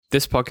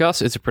This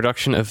podcast is a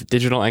production of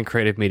Digital and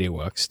Creative Media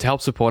Works. To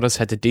help support us,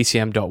 head to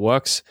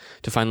dcm.works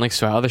to find links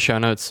to our other show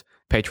notes,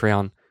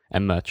 Patreon,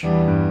 and merch.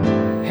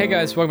 Hey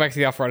guys, welcome back to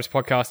the Alpha Writers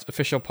Podcast,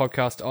 official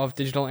podcast of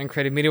Digital and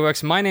Creative Media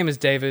Works. My name is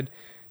David,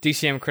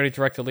 DCM Creative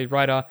Director, Lead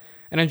Writer,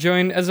 and I'm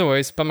joined, as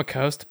always, by my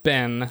co-host,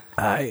 Ben.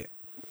 Hi.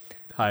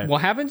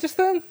 What happened just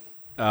then?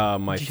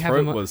 My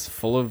throat was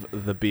full of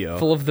the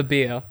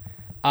beer.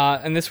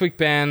 And this week,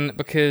 Ben,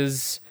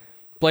 because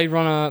Blade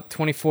Runner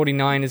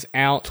 2049 is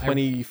out.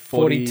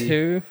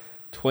 2042?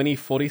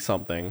 2040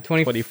 something.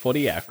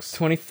 2040X.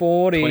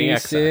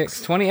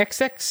 2046.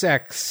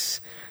 20XXX.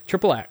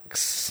 Triple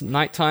X.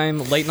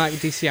 Nighttime, late night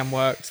with DCM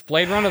works.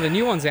 Blade Runner, the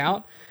new one's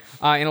out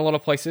in a lot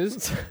of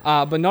places,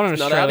 but not in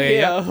Australia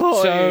yet.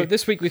 So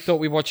this week we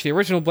thought we'd watch the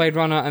original Blade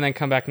Runner and then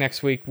come back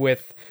next week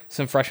with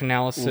some fresh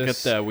analysis. We'll get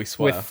there, we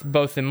swear. With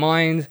both in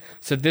mind.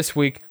 So this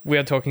week we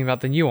are talking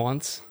about the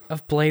nuance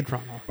of Blade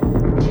Runner.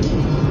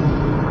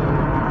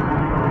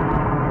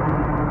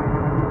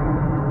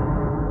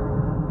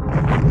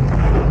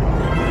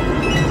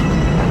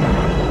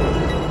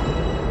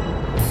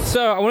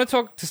 So I want to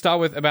talk to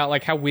start with about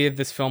like how weird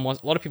this film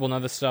was. A lot of people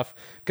know this stuff.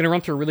 I'm going to run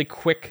through a really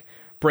quick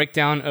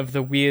breakdown of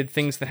the weird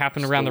things that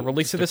happened around the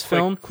release of this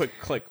film. Quick.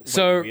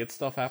 So weird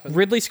stuff happened.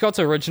 Ridley Scott's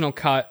original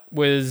cut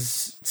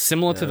was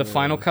similar to the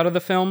final cut of the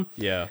film.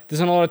 Yeah. There's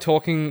not a lot of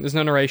talking. There's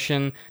no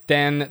narration.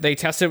 Then they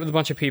tested it with a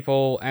bunch of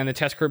people, and the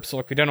test groups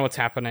look, we don't know what's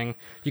happening.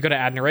 You got to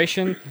add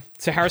narration.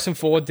 So Harrison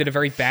Ford did a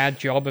very bad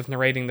job of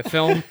narrating the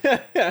film,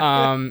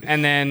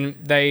 and then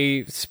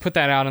they put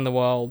that out in the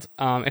world.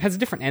 It has a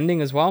different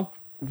ending as well.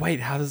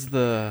 Wait, how does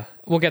the...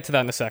 We'll get to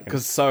that in a second.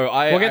 Because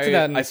we'll get to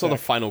that in a saw the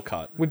final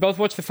cut. We both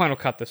watched the final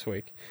cut this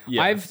week.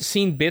 Yeah. I've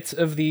seen bits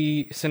of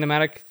the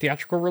cinematic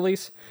theatrical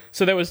release.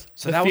 So there was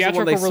the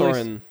theatrical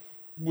release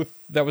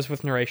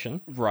with narration.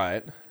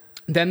 Right.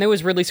 Then there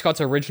was Ridley Scott's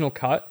original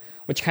cut,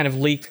 which kind of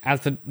leaked as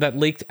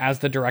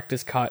the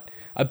director's cut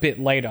a bit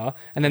later.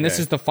 And then this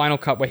is the final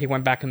cut where he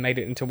went back and made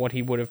it into what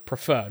he would have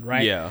preferred,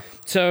 right? Yeah.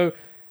 So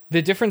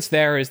the difference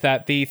there is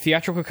that the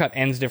theatrical cut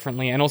ends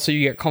differently, and also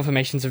you get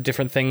confirmations of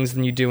different things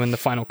than you do in the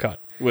final cut.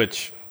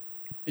 Which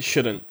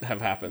shouldn't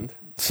have happened.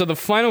 So the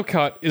final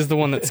cut is the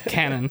one that's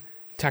canon,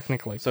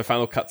 technically. So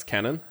final cut's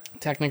canon?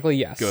 Technically,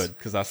 yes. Good,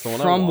 because that's the one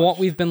From what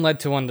we've been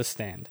led to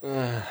understand.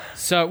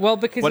 So, well,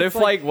 because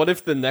what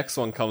if the next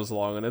one comes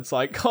along and it's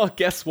like, oh,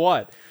 guess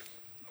what?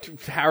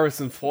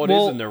 Harrison Ford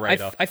is a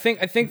narrator. I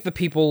think the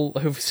people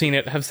who've seen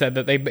it have said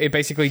that it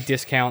basically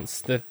discounts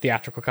the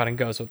theatrical cut and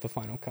goes with the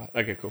final cut.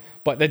 Okay, cool.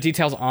 But the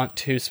details aren't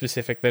too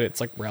specific that it's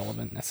like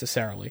relevant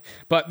necessarily.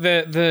 But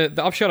the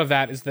upshot of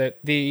that is that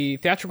the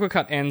theatrical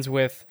cut ends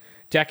with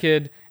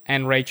Deckard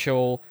and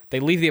Rachel. They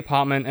leave the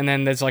apartment, and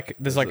then there's a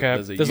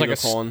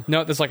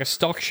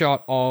stock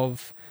shot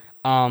of.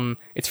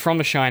 It's from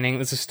The Shining.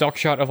 There's a stock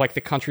shot of like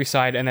the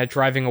countryside, and they're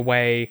driving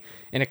away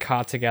in a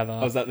car together.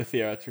 Oh, is that the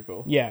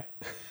theatrical? Yeah.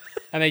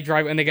 And they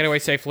drive and they get away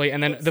safely.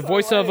 And then the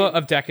voiceover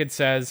of Deckard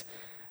says,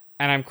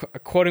 and I'm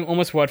quoting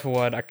almost word for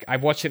word. I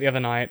watched it the other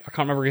night. I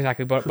can't remember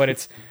exactly, but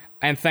it's,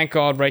 and thank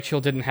God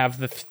Rachel didn't have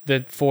the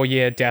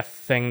 4-year death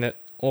thing that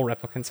all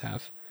replicants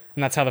have.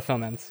 And that's how the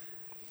film ends.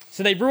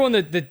 So they ruin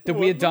the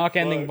weird dark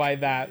ending by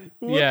that.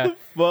 What the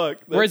fuck?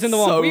 That's whereas in the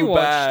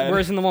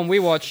one we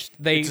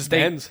watched, they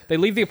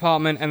leave the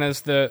apartment and there's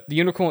the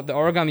unicorn, the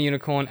origami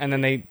unicorn, and then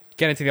they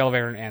get into the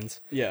elevator and it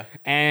ends. Yeah.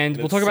 And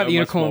we'll talk about the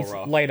unicorns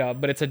later,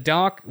 but it's a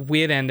dark,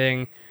 weird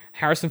ending.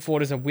 Harrison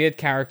Ford is a weird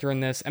character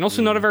in this, and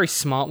also not a very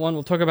smart one.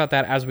 We'll talk about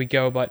that as we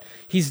go, but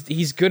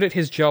he's good at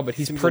his job, but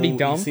he's pretty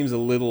dumb. He seems a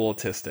little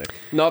autistic.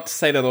 Not to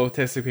say that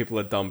autistic people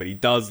are dumb, but he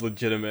does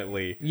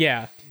legitimately seem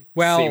a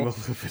little bit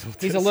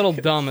autistic. He's a little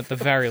dumb at the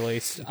very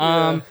least.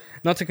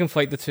 Not to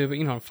conflate the two, but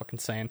you know what I'm fucking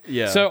saying.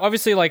 Yeah. So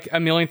obviously, like, a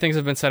million things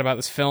have been said about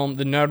this film.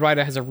 The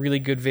Nerdwriter has a really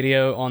good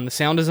video on the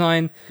sound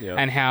design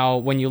and how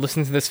when you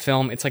listen to this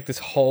film, it's like this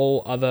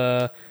whole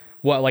other.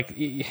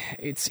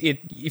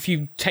 If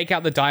you take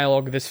out the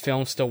dialogue, this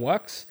film still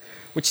works,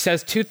 which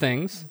says two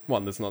things.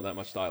 One, there's not that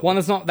much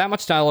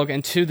dialogue.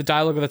 And two, the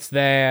dialogue that's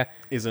there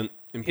isn't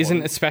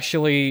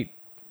especially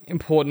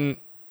important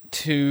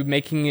to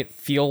making it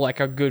feel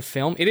like a good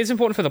film. It is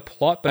important for the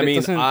plot, but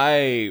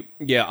I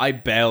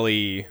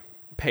barely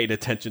paid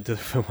attention to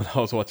the film when I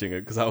was watching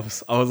it because I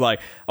was like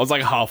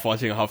half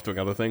watching, half doing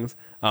other things.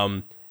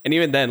 And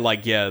even then,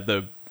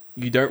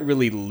 you don't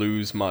really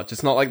lose much.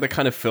 It's not like the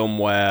kind of film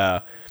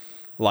where,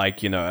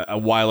 like, you know, a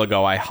while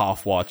ago I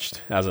half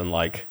watched, as in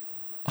like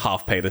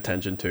half paid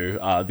attention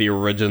to the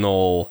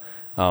original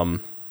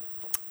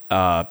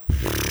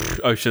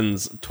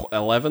Ocean's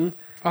 11.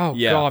 Oh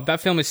God,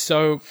 that film is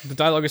the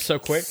dialogue is so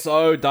quick. The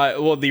OG.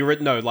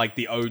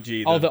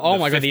 Oh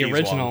my God, the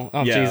original. One.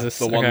 Oh Jesus,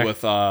 the one with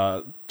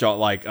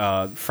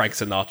Frank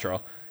Sinatra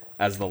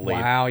as the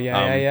lead. Wow,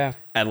 yeah.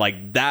 And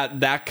like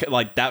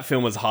that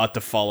film was hard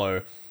to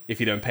follow if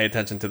you don't pay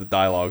attention to the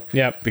dialogue.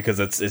 Yep. Because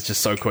it's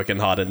just so quick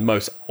and hard, and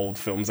most old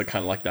films are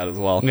kind of like that as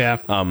well. Yeah.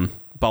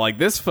 But like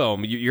this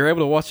film, you're able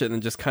to watch it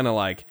and just kind of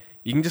like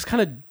you can just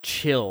kind of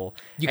chill.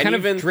 You And kind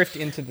even, of drift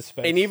into the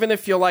space. And even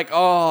if you're like,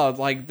 oh,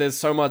 like there's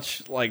so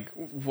much, like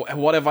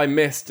what have I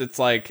missed? It's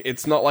like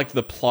it's not like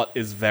the plot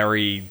is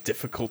very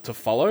difficult to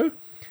follow.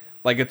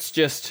 Like it's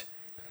just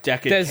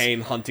Deckard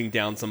Cain hunting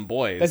down some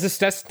boys.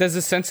 There's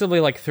ostensibly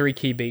like 3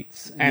 key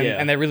beats,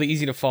 and they're really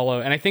easy to follow.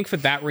 And I think for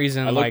that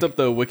reason, I looked up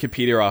the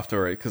Wikipedia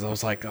after it because I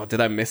was like, oh,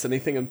 did I miss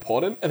anything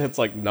important? And it's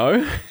like,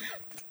 no.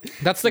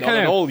 That's the Not kind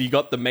at of all. You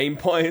got the main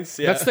points.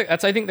 Yeah.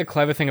 That's I think the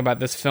clever thing about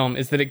this film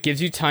is that it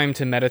gives you time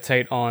to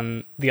meditate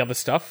on the other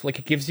stuff. Like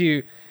it gives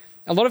you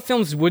a lot of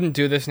films wouldn't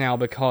do this now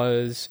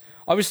because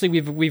obviously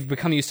we've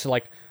become used to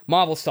like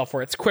Marvel stuff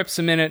where it's quips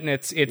a minute and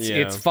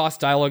it's fast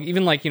dialogue.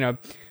 Even like, you know,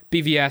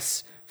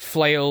 BVS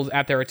flailed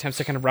at their attempts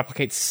to kind of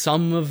replicate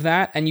some of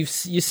that, and you're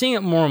seeing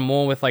it more and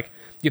more with like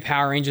your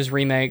Power Rangers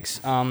remakes,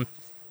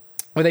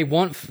 where they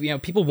want, you know,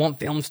 people want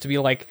films to be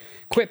like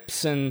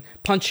quips and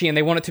punchy, and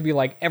they want it to be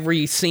like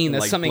every scene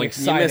there's like, something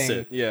exciting. You miss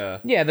it.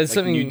 Yeah, there's like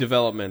something new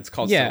developments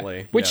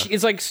constantly. which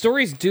is like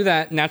stories do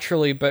that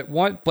naturally, but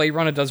what Blade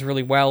Runner does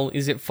really well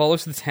is it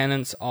follows the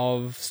tenets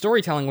of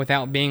storytelling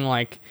without being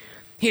like,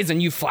 here's a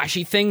new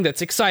flashy thing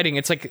that's exciting.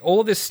 It's like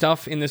all of this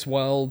stuff in this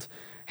world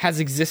has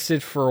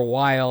existed for a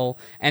while,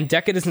 and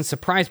Deckard isn't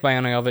surprised by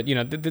any of it. You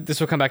know, this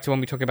will come back to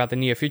when we talk about the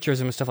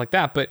neo-futurism and stuff like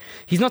that, but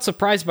he's not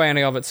surprised by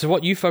any of it, so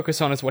what you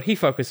focus on is what he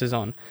focuses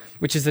on,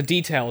 which is the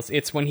details.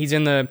 It's when he's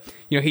in the,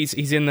 you know, he's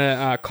in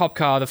the cop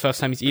car the first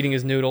time he's eating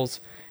his noodles,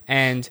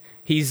 and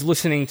he's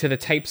listening to the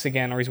tapes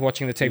again, or he's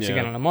watching the tapes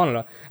again on a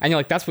monitor, and you're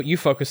like, that's what you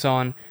focus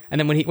on, and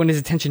then when his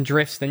attention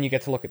drifts, then you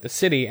get to look at the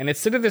city, and it's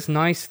sort of this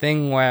nice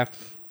thing where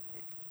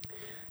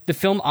the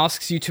film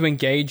asks you to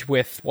engage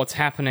with what's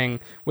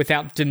happening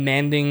without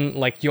demanding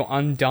like your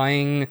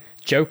undying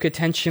joke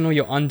attention or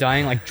your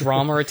undying like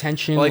drama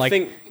attention. Well, I like,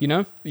 think you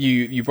know,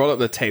 you brought up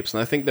the tapes,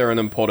 and I think they're an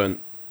important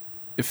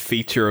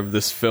feature of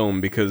this film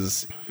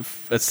because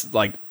it's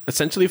like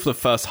essentially for the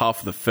first half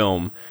of the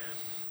film,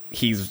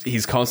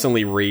 he's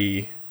constantly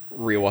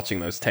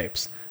rewatching those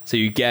tapes. So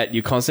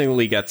you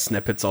constantly get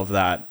snippets of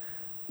that,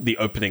 the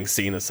opening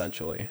scene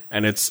essentially,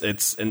 and it's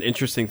an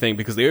interesting thing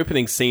because the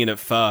opening scene at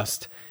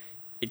first,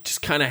 it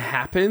just kind of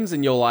happens,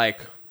 and you're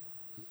like,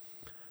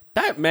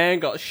 that man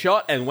got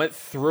shot and went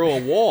through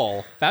a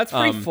wall. That's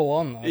pretty full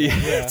on, though.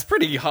 Yeah, it's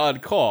pretty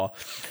hardcore.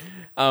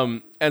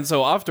 And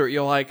so after it,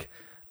 you're like,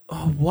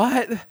 oh,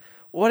 what?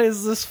 What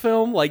is this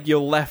film? Like,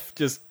 you're left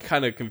just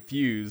kind of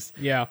confused.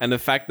 Yeah. And the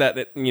fact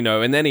that, you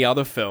know, in any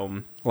other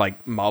film,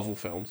 like Marvel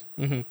films,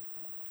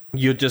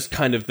 you're just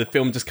kind of, the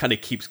film just kind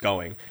of keeps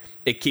going.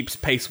 It keeps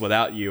pace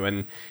without you,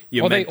 and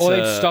you're they'd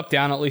stop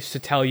down at least to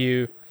tell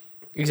you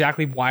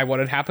exactly what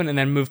had happened and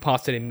then move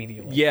past it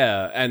immediately.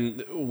 Yeah,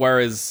 and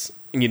whereas,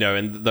 you know,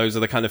 and those are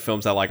the kind of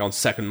films that, like, on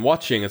second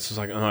watching, it's just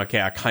like, oh,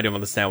 okay, I kind of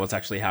understand what's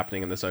actually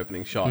happening in this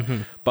opening shot.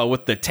 But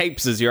with the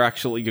tapes, is you're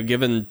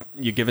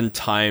given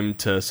time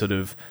to sort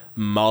of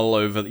mull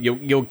over.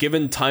 You're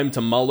given time to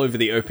mull over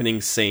the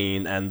opening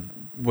scene, and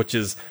which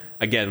is,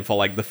 again, for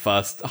like the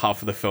first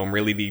half of the film,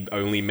 really the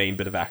only main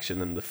bit of action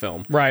in the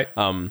film. Right.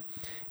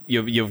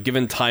 You're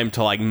given time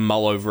to like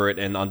mull over it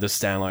and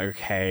understand, like,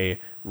 okay,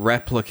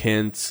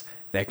 replicants,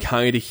 they're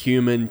kind of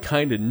human,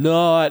 kind of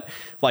not.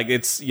 Like,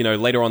 it's, you know,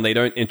 later on they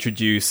don't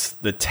introduce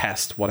the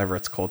test, whatever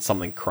it's called,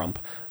 something Crump,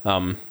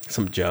 some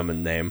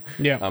German name.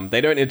 Yeah.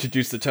 They don't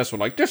introduce the test. We're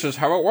like, this is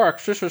how it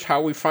works. This is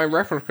how we find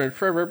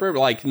replicants.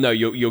 Like, no,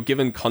 you're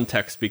given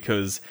context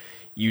because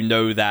you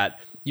know that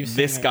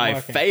this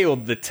guy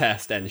failed the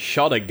test and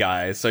shot a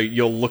guy. So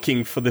you're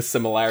looking for the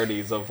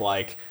similarities of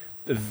like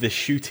the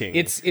shooting.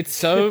 It's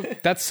so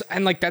that's,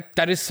 and like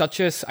that is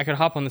such a, I could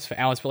hop on this for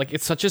hours, but like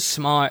it's such a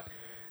smart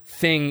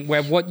thing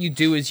where what you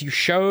do is you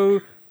show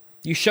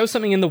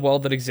something in the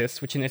world that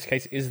exists, which in this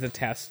case is the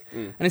test,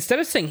 and instead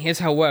of saying here's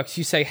how it works,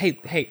 you say,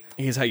 hey,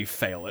 here's how you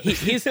fail it.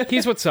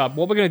 here's what's up.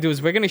 What we're going to do is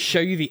we're going to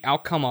show you the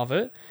outcome of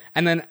it,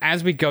 and then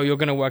as we go, you're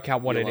going to work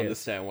out what You'll it is.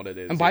 Understand what it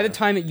is. And by the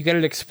time that you get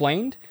it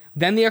explained,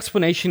 then the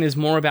explanation is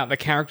more about the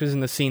characters in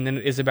the scene than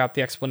it is about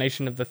the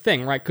explanation of the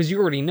thing, right? Because you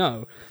already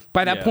know.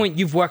 By that point,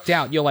 you've worked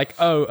out. You're like,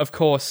 oh, of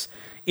course,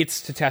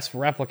 it's to test for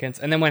replicants.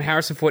 And then when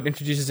Harrison Ford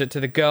introduces it to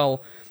the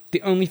girl,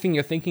 the only thing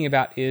you're thinking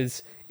about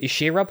is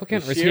she a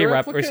replicant? Or is he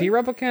a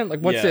replicant? Like,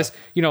 what's this?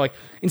 You know, like,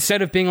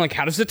 instead of being like,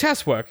 how does the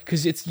test work?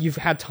 Because you've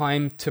had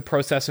time to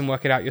process and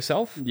work it out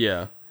yourself.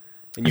 Yeah.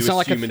 And you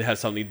assume it has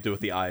something to do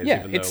with the eyes.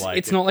 Yeah, even though, like,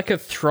 it's not like a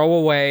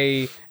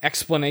throwaway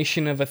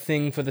explanation of a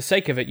thing for the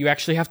sake of it. You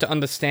actually have to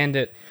understand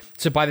it.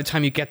 So by the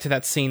time you get to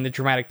that scene, the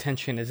dramatic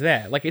tension is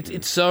there. Like,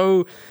 it's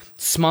so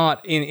smart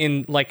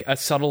in like a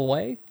subtle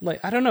way.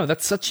 Like, I don't know.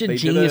 That's such a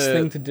genius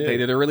thing to do. They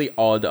did a really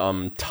odd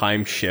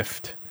time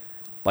shift,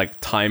 like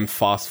time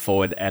fast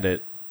forward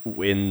edit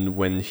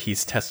when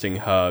he's testing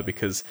her,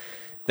 because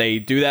they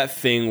do that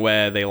thing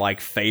where they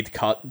like fade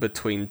cut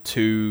between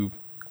two.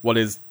 What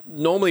is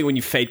normally when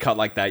you fade cut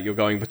like that, you're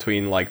going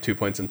between like 2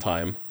 points in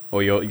time,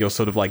 or you're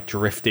sort of like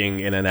drifting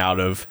in and out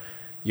of.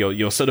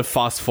 You're sort of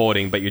fast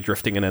forwarding, but you're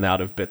drifting in and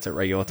out of bits at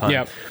regular time.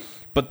 Yep.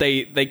 But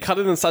they cut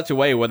it in such a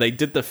way where they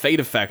did the fade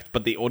effect,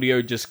 but the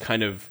audio just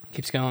kind of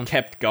keeps going,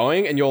 kept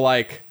going, and you're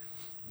like,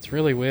 It's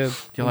really weird.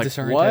 You're like,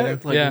 disorientating.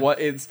 what? Like, yeah. what?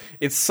 It's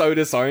so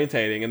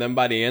disorientating. And then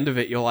by the end of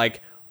it, you're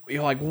like,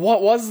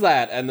 what was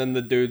that? And then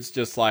the dude's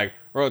just like,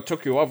 oh, it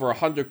took you over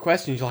 100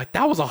 questions. You're like,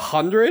 that was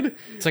 100?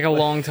 It's like a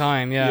long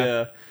time. Yeah.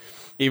 Yeah.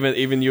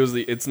 Even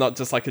usually, it's not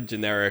just like a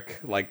generic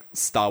like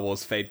Star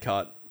Wars fade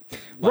cut.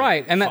 Like,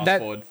 right, and fast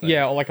forward thing.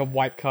 yeah, or like a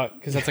wipe cut,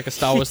 because that's like a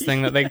Star Wars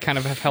thing that they kind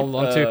of have held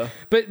on to.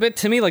 But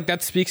to me, like,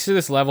 that speaks to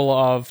this level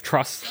of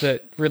trust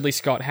that Ridley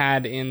Scott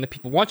had in the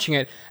people watching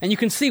it, and you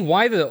can see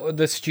why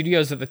the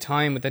studios at the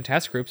time with the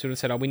test groups would have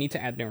said, "Oh, we need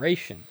to add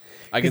narration."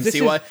 I can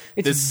see why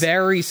it's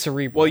very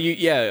cerebral.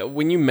 Well,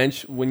 when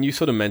you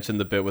sort of mentioned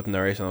the bit with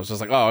narration, I was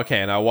just like, oh,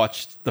 okay, and I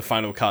watched the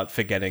final cut,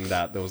 forgetting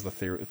that there was the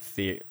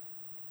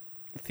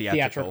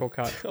theatrical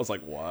cut. I was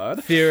like,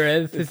 what?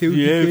 Theatrical.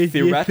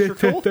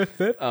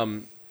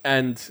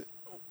 And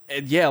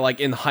yeah, like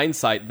in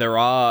hindsight, there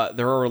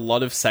are a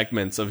lot of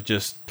segments of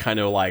just kind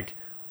of like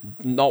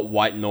not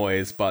white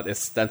noise, but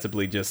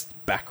ostensibly just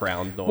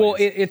background noise. Well,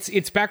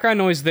 it's background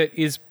noise that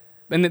is,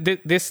 and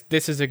this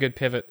is a good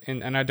pivot,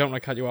 and I don't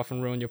want to cut you off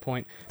and ruin your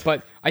point,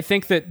 but I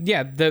think that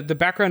the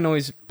background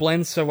noise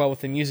blends so well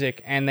with the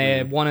music, and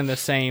they're one and the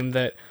same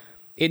that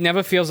it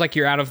never feels like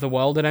you're out of the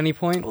world at any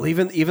point. Well,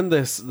 even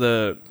this,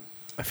 I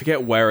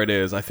forget where it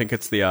is. I think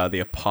it's the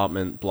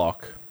apartment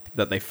block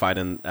that they fight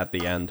in at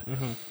the end.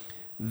 Mm-hmm.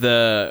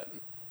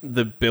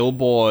 The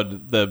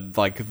billboard,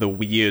 the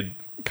weird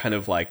kind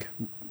of like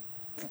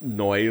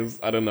noise,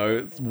 I don't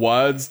know,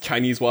 words,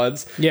 Chinese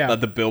words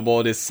that the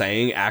billboard is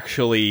saying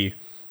actually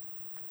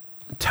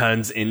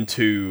turns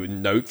into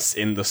notes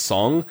in the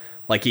song.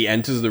 Like he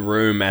enters the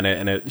room and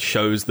it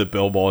shows the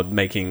billboard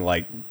making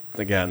like,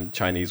 again,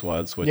 Chinese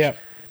words, which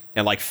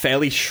and like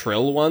fairly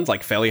shrill ones,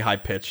 like fairly high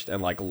pitched and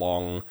like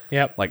long,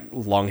 like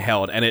long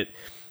held, and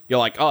you're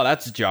like, oh,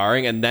 that's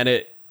jarring, and then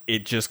it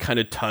just kind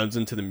of turns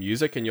into the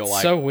music, and you're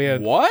like, so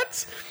weird.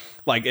 What?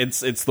 Like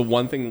it's the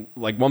one thing,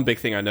 like one big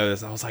thing I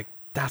noticed. I was like,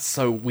 that's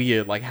so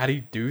weird. Like, how do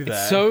you do that?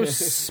 It's so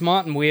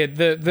smart and weird.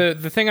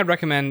 The thing I'd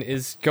recommend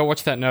is go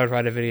watch that Nerd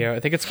Writer video. I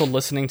think it's called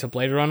Listening to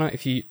Blade Runner.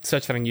 If you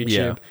search that on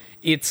YouTube,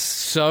 it's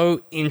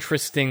so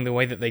interesting the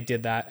way that they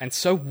did that, and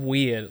so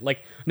weird.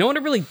 Like no one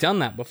had really done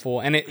that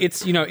before, and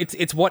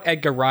it's what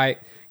Edgar Wright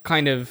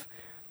kind of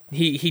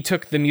he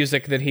took the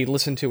music that he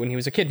listened to when he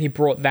was a kid, and he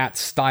brought that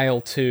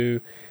style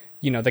to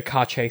the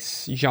car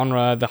chase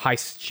genre, the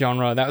heist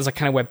genre. That was like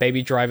kind of where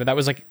Baby Driver, that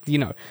was like,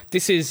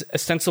 this is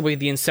ostensibly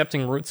the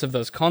incepting roots of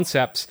those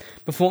concepts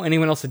before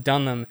anyone else had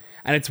done them.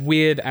 And it's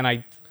weird, and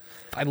I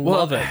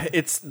love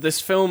it. This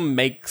film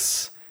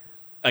makes,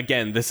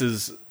 again,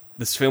 this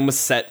film was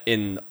set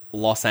in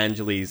Los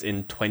Angeles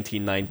in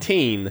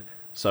 2019.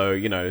 So,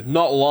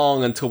 not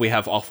long until we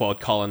have off-world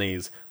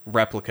colonies,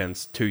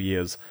 replicants, 2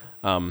 years.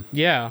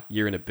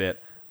 Year and a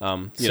bit.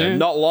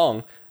 Not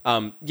long.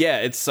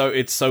 It's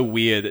so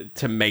weird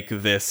to make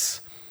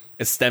this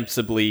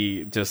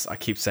ostensibly just, I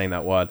keep saying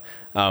that word,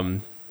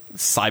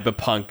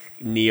 cyberpunk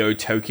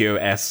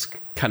Neo-Tokyo-esque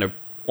kind of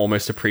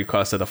almost a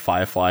precursor to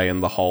Firefly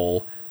and the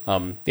whole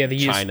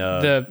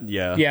China.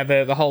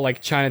 The whole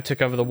like China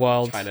took over the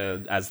world.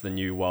 China as the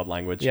new world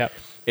language. Yeah.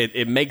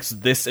 It makes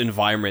this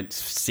environment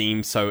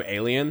seem so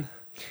alien.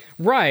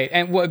 Right,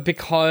 and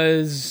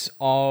because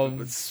of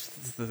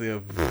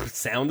the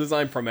sound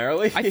design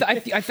primarily.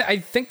 I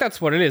think that's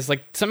what it is.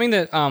 Like something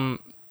that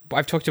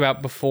I've talked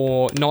about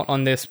before, not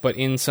on this, but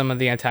in some of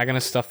the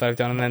antagonist stuff that I've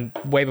done, and then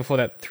way before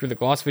that through the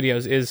Glass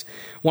videos, is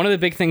one of the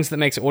big things that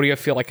makes audio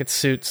feel like it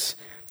suits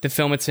the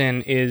film it's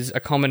in is a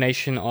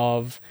combination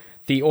of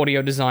the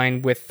audio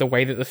design with the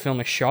way that the film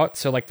is shot,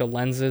 so like the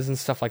lenses and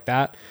stuff like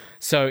that.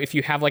 So if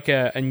you have like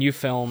a new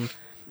film,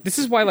 this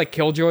is why like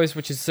Killjoys,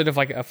 which is sort of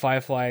like a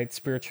Firefly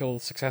spiritual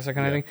successor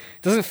kind of thing,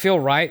 doesn't feel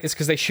right. It's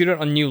because they shoot it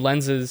on new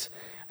lenses,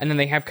 and then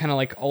they have kind of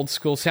like old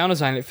school sound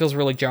design. It feels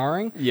really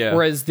jarring. Yeah.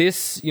 Whereas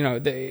this,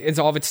 it's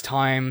of its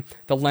time.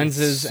 The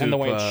lenses and the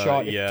way it's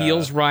shot, it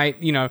feels right.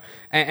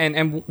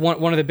 And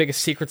one of the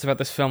biggest secrets about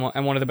this film,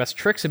 and one of the best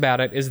tricks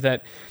about it, is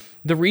that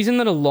the reason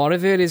that a lot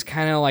of it is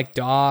kind of like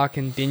dark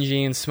and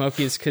dingy and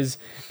smoky is because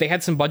they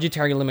had some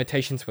budgetary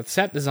limitations with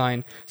set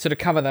design. So to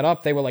cover that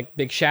up, they were like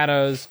big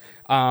shadows,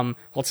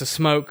 lots of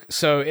smoke.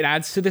 So it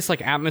adds to this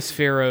like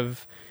atmosphere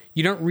of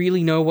you don't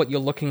really know what you're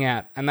looking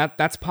at. And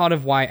that's part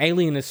of why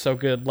Alien is so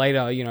good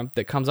later,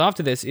 that comes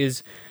after this,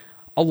 is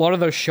a lot of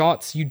those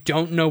shots, you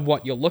don't know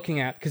what you're looking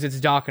at because it's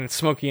dark and it's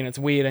smoky and it's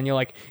weird, and you're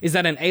like, is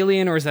that an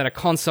alien or is that a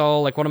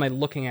console? Like, what am I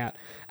looking at?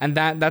 And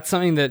that's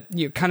something that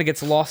kind of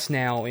gets lost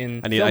now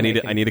in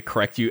filmmaking. I need to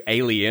correct you.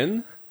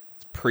 Alien,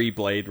 it's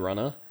pre-Blade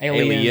Runner.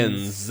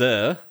 Aliens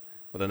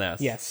with an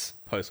S. Yes.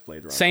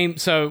 Post-Blade Runner. Same.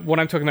 So what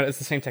I'm talking about is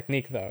the same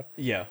technique, though.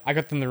 Yeah. I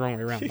got them the wrong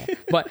way around, though.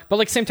 but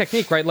like same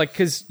technique, right? Like,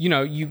 because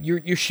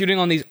you're shooting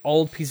on these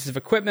old pieces of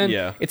equipment.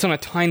 Yeah. It's on a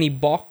tiny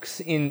box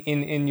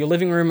in your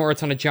living room, or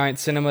it's on a giant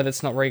cinema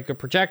that's not very good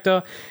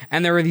projector,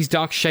 and there are these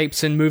dark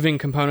shapes and moving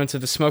components of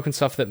the smoke and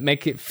stuff that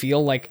make it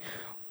feel like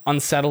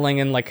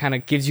unsettling and like kind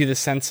of gives you the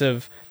sense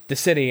of the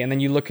city. And then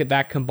you look at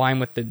that combined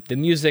with the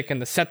music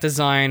and the set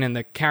design and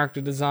the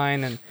character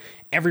design, and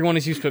everyone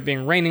is used to it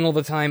being raining all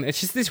the time. It's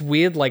just this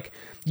weird, like,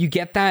 you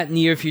get that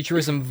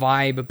neo-futurism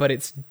vibe, but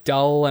it's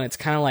dull, and it's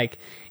kind of like,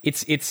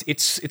 it's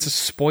a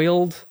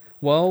spoiled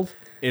world,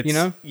 you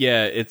know?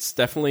 Yeah, it's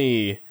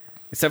definitely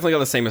got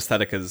the same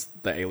aesthetic as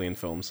the Alien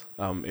films.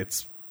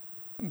 It's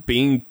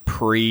being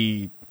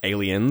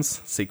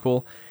pre-Aliens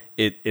sequel,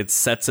 it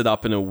sets it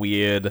up in a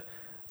weird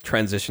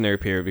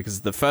transitionary period,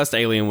 because the first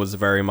Alien was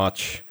very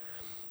much,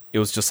 it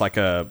was just like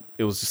a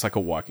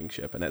working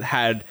ship, and it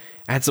had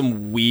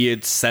some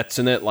weird sets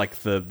in it, like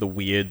the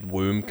weird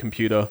womb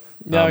computer,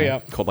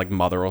 called like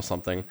Mother or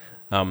something,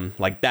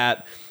 like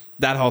that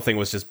whole thing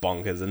was just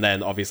bonkers. And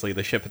then obviously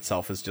the ship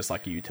itself is just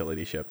like a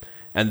utility ship,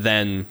 and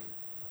then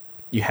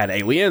you had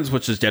Aliens,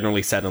 which is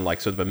generally set in like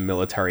sort of a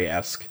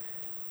military-esque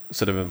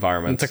sort of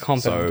environment. It's a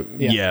compound.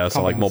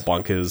 So like more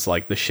bunkers,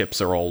 like the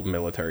ships are all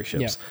military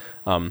ships.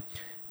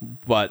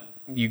 But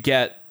you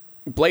get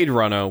Blade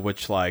Runner,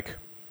 which, like,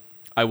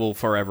 I will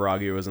forever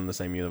argue is in the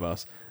same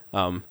universe.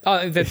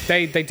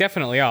 They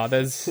definitely are.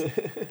 There's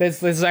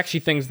actually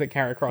things that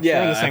carry across. Yeah,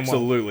 They're in the same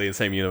absolutely the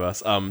same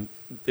universe.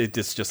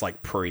 It's just like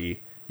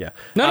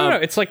No.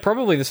 It's like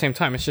probably the same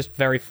time. It's just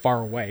very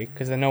far away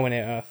because they're nowhere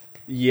near Earth.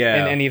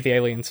 Yeah. In any of the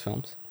Aliens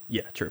films.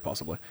 Yeah, true,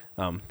 possibly.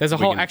 There's a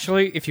whole...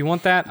 Actually, if you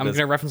want that, I'm going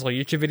to reference all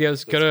YouTube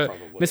videos. Go to...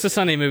 Mr.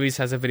 Sunday Movies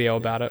has a video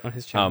about it on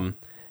his channel.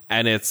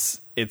 And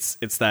it's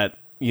that,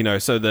 you know,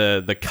 so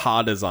the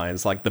car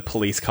designs, like the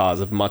police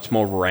cars, are much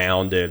more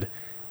rounded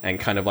and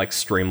kind of like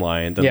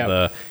streamlined.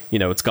 And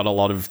it's got a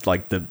lot of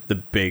like the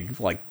big,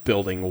 like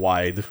building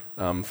wide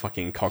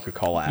fucking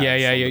Coca-Cola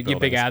ads. Your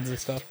big ads and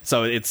stuff.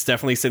 So it's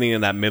definitely sitting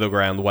in that middle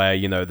ground where,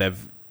 you know,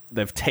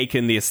 they've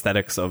taken the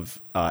aesthetics of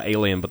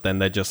Alien, but then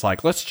they're just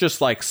like, let's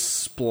just like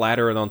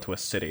splatter it onto a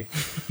city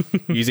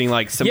using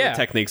like similar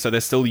techniques. So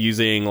they're still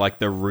using like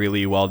the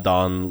really well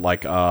done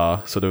like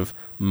sort of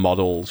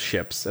model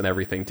ships and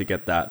everything to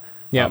get that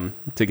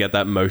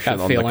motion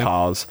on the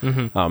cars.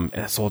 And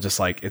it's all just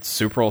like, it's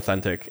super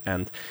authentic.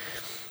 And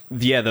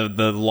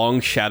the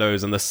long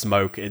shadows and the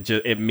smoke,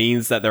 it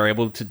means that they're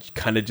able to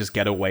kind of just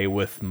get away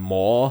with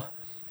more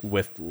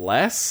with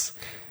less.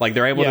 Like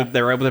they're able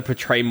to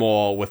portray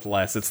more with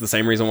less. It's the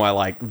same reason why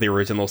like the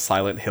original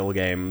Silent Hill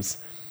games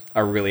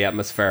are really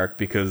atmospheric,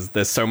 because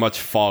there's so much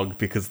fog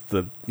because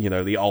the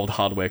old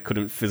hardware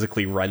couldn't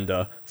physically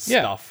render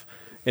stuff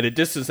in a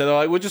distance. They're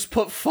like, we'll just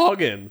put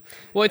fog in.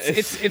 Well,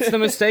 it's the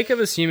mistake of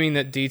assuming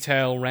that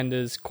detail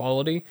renders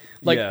quality.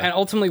 Like, and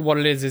ultimately what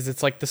it is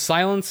it's like the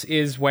silence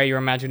is where your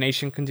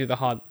imagination can do the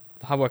hard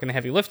work and the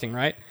heavy lifting,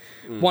 right?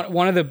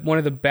 One of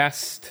the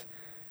best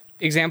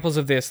examples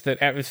of this that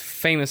is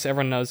famous,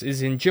 everyone knows,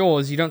 is in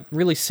Jaws. You don't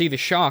really see the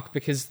shark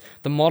because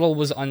the model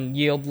was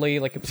unyieldy,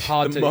 like it was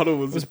hard it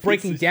was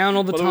breaking down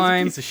all the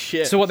time. Was a piece of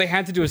shit. So what they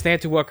had to do is they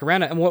had to work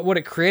around it, and what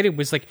it created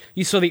was like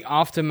you saw the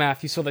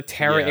aftermath, you saw the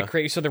terror it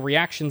created, you saw the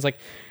reactions, like,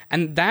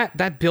 and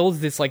that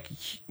builds this like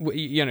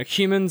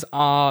humans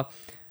are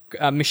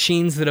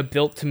machines that are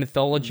built to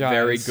mythologize.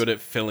 Very good at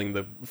filling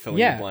the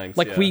blanks.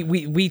 Like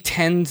we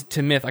tend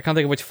to myth. I can't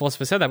think of which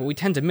philosopher said that, but we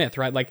tend to myth,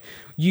 right? Like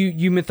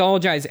you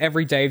mythologize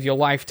every day of your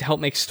life to help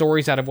make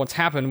stories out of what's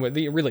happened.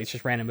 Really, it's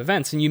just random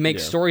events, and you make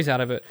stories out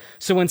of it.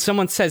 So when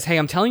someone says, "Hey,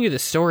 I'm telling you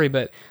this story,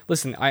 but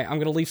listen, I'm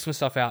going to leave some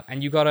stuff out,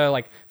 and you got to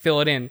like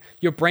fill it in,"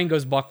 your brain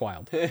goes buck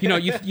wild. You know,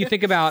 you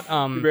think about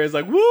your brain's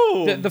like,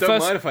 "Woo, don't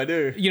mind if I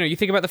do." You know, you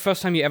think about the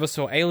first time you ever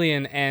saw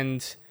Alien,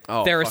 and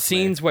there are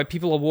scenes where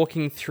people are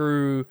walking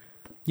through,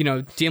 you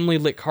know, dimly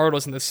lit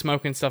corridors and the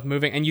smoke and stuff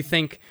moving, and you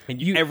think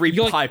every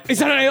pipe. Like, is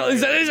that an alien?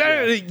 Is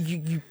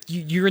that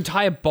your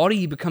entire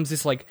body becomes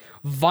this like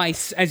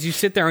vice as you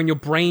sit there, and your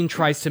brain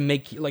tries to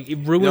make like it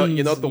ruins.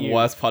 You know what the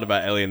worst part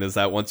about Alien is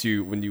that when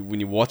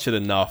you watch it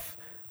enough,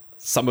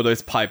 some of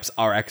those pipes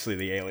are actually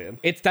the alien.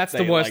 That's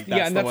the worst.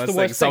 And that's the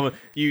worst thing.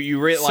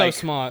 So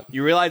smart.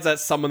 You realize that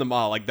some of them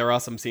are like, there are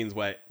some scenes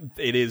where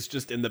it is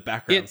just in the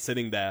background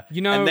sitting there,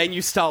 you know, and then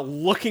you start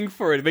looking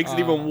for it. It makes it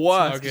even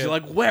worse because you're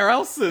like, where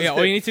else is it?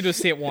 All you need to do is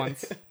see it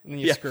once, and then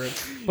you're screwed.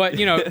 But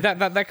you know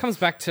that comes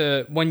back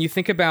to when you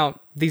think about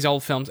these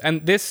old films,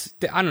 and this,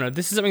 I don't know,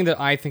 this is something that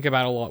I think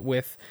about a lot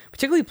with,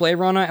 particularly Blade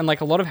Runner and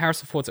like a lot of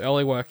Harrison Ford's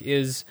early work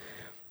is.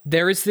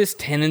 There is this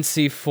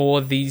tendency for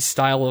these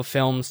style of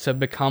films to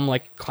become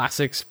like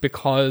classics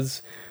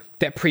because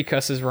their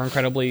precursors were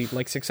incredibly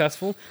like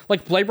successful.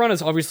 Like Blade Runner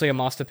is obviously a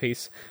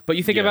masterpiece, but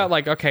you think about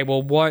like, okay,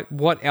 well,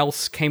 what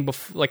else came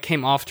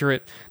after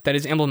it that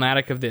is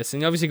emblematic of this?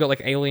 And you obviously got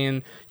like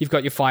Alien, you've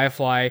got your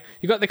Firefly,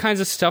 you've got the kinds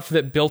of stuff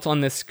that built on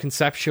this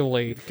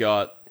conceptually. You've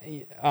got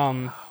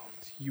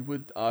you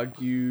would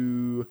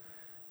argue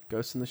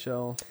Ghost in the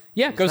Shell.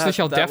 Yeah, Ghost in the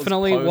Shell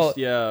definitely. Well,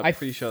 I'm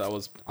pretty sure that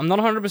was. I'm not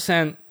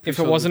 100% if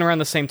it wasn't around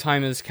the same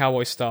time as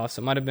Cowboy Star,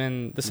 so it might have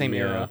been the same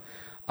era.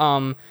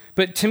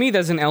 But to me,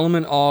 there's an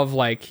element of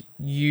like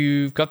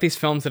you've got these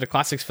films that are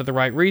classics for the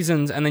right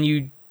reasons, and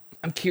then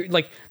I'm curious.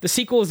 Like the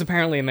sequel is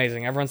apparently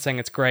amazing. Everyone's saying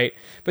it's great,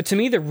 but to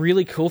me, the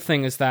really cool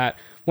thing is that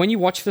when you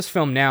watch this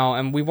film now,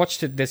 and we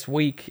watched it this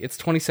week, it's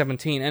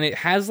 2017, and it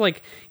has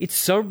like it's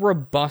so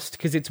robust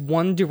because it's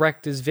one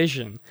director's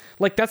vision.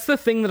 Like that's the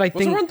thing that I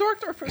think. Was it one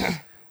director?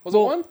 Was it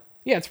one?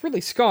 Yeah, it's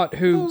Ridley Scott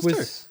who Those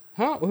was...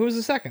 Huh? Who was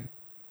the second?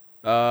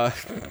 Uh,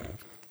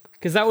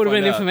 Because that would have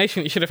been Find out.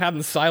 information we should have had in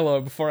the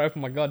silo before I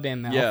opened my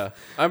goddamn mouth. yeah.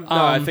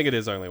 I think it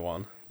is only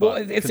one. Well,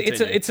 but it's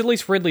continue. it's at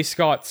least Ridley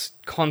Scott's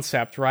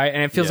concept, right?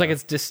 And it feels Yeah. like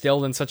it's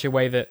distilled in such a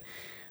way that,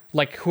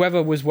 like,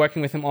 whoever was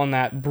working with him on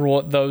that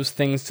brought those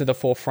things to the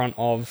forefront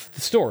of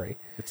the story.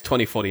 It's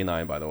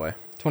 2049, by the way.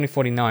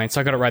 2049,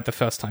 so I got it right the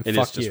first time. It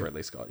Fuck is just you.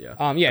 Ridley Scott, yeah.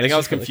 Yeah, I think it's I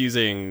was just Ridley-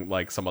 confusing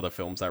like some other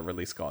films that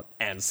Ridley Scott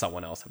and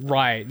someone else have done.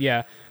 Right,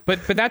 yeah.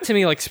 But that to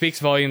me like speaks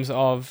volumes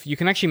of you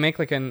can actually make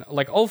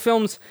like old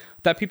films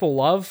that people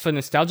love for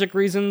nostalgic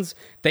reasons,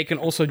 they can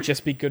also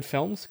just be good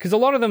films. Because a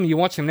lot of them you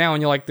watch them now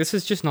and you're like, this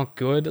is just not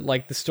good.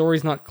 Like the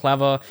story's not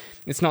clever,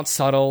 it's not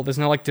subtle, there's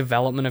no like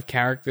development of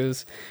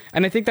characters.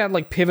 And I think that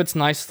like pivots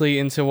nicely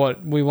into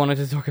what we wanted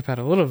to talk about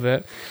a little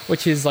bit,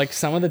 which is like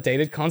some of the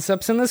dated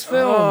concepts in this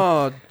film.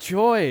 Oh,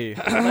 joy.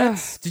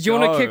 Did you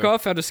want to kick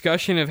off our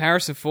discussion of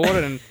Harrison Ford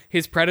and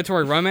his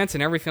predatory romance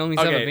in every film he's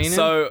ever been in?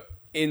 So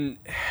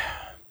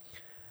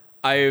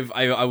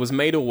I was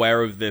made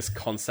aware of this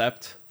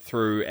concept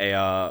through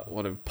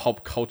a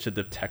pop culture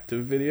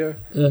detective video.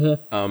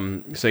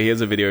 Mm-hmm. So he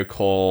has a video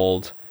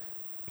called,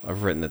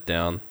 I've written it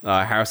down,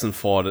 Harrison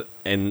Ford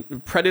in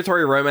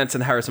predatory romance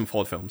in Harrison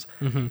Ford films.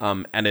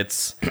 Mm-hmm. And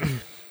it's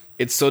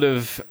sort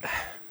of,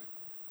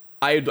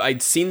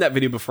 I'd seen that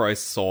video before I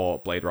saw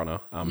Blade Runner.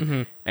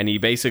 And he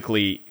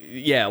basically,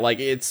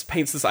 it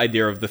paints this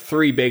idea of the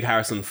three big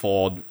Harrison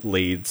Ford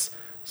leads.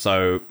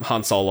 So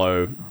Han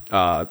Solo,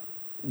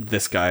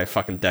 this guy,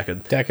 fucking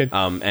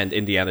Deckard. And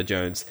Indiana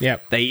Jones.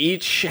 Yep. They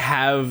each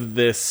have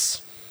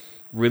this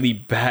really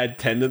bad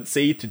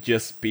tendency to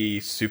just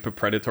be super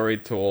predatory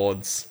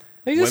towards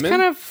They just women.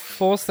 kind of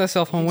force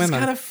themselves on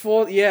women.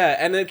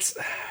 And it's,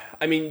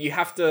 I mean, you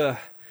have to,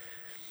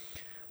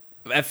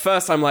 at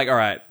first I'm like, all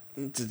right,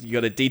 you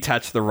got to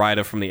detach the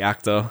writer from the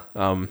actor,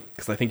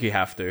 because I think you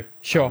have to.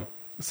 Sure.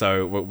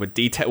 So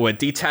we're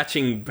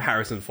detaching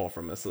Harrison Ford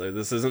from this. So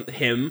this isn't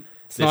him.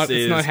 It's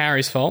not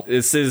Harry's fault.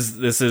 This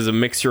is a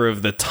mixture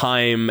of the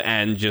time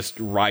and just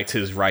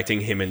writers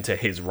writing him into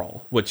his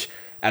role, which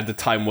at the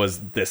time was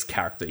this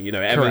character. You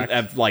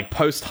know, like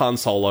post Han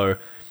Solo,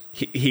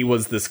 he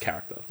was this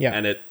character. Yeah,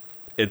 and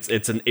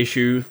it's an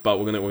issue, but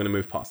we're gonna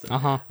move past it.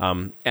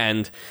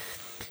 And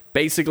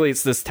basically,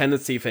 it's this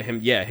tendency for him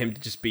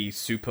to just be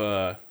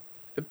super,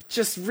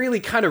 just really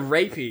kind of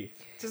rapey.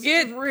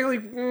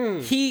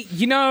 He,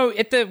 you know,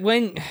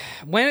 when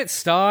it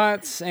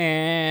starts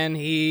and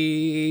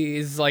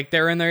he's like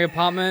they're in their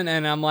apartment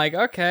and I'm like,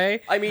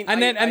 okay, I mean,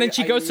 and then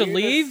she goes to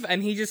leave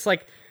and he just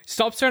like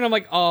stops her and I'm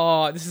like,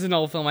 oh, this is an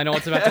old film, I know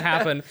what's about to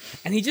happen,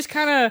 and he just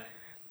kind of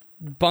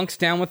bunks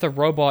down with the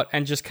robot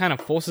and just kind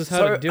of forces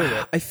her to do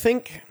it. I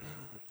think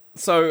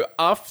so.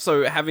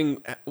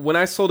 When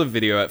I saw the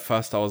video at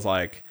first, I was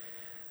like,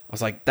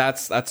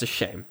 that's a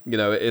shame. You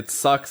know, it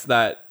sucks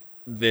that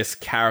this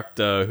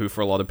character, who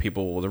for a lot of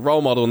people was a role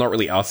model, not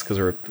really us because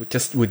we're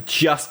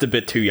just a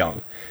bit too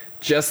young,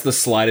 just the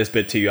slightest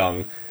bit too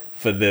young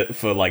for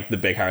like the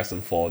big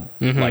Harrison Ford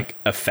like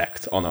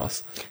effect on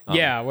us.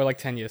 Yeah, we're like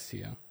 10 years too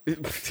young.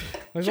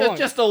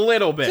 just a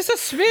little bit, just a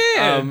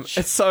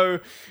smidge. So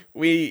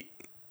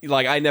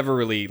I never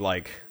really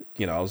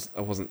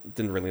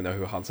didn't really know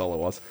who Han Solo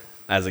was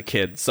as a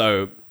kid.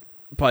 So,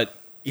 but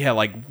yeah,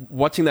 like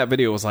watching that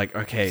video was like,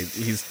 okay,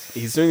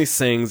 he's doing these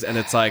things, and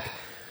it's like,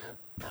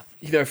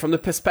 you know, from the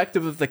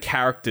perspective of the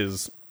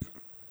characters,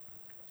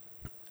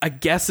 I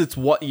guess it's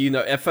what, you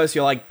know, at first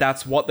you're like,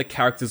 that's what the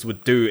characters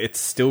would do. It's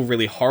still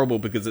really horrible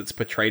because it's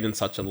portrayed in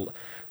such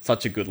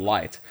a good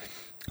light.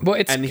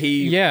 Well,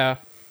 The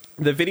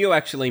video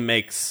actually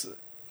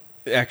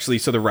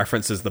sort of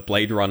references the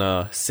Blade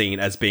Runner scene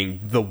as being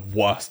the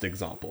worst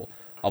example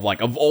of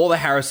all the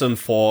Harrison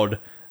Ford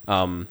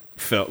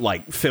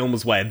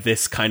films where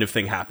this kind of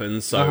thing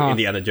happens. So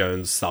Indiana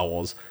Jones, Star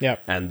Wars,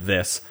 and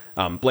this.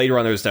 Blade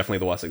Runner is definitely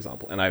the worst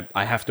example, and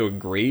I have to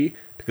agree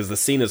because the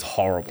scene is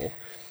horrible.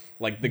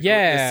 Like the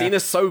scene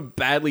is so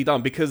badly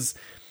done because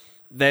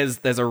there's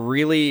a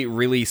really,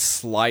 really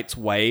slight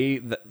way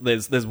that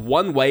there's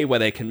one way where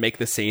they can make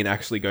the scene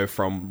actually go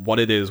from what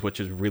it is, which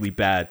is really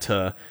bad,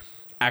 to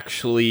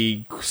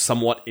actually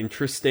somewhat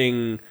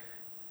interesting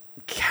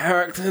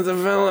character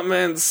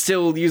development.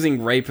 Still,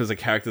 using rape as a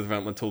character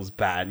development tool is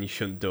bad and you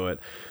shouldn't do it,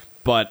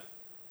 but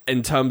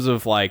in terms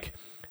of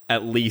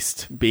at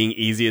least being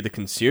easier to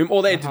consume,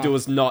 all they had to do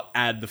was not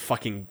add the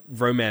fucking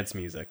romance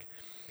music.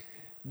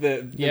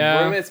 The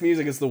romance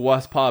music is the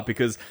worst part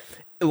because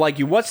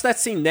you watch that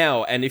scene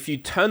now, and if you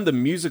turn the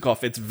music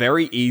off, it's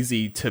very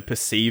easy to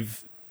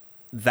perceive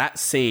that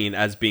scene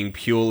as being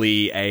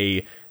purely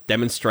a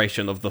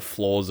demonstration of the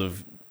flaws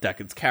of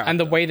Deckard's character and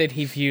the way that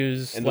he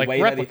views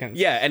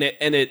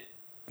replicants.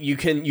 You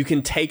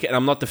can take it, and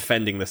I'm not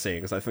defending the scene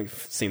because I think the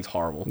scene's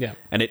horrible. Yeah,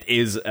 and it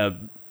is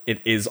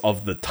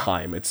of the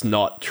time. It's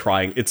not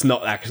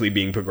actually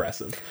being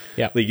progressive.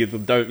 Yeah,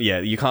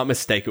 you can't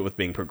mistake it with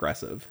being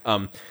progressive.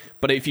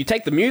 But if you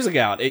take the music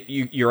out,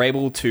 you're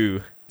able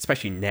to,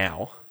 especially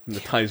now in the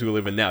times we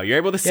live in now, you're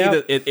able to see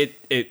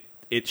that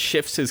it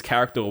shifts his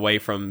character away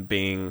from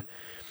being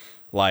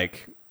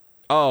like,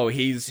 oh,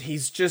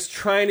 he's just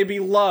trying to be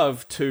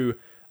loved, to,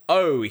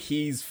 oh,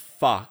 he's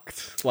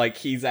fucked. Like,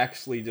 he's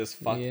actually just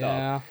fucked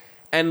up.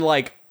 And,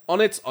 like,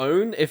 on its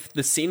own, if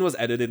the scene was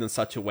edited in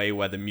such a way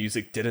where the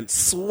music didn't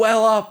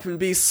swell up and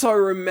be so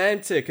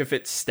romantic, if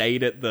it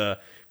stayed at the...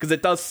 Because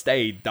it does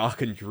stay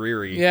dark and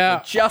dreary.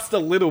 Yeah. Just a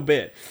little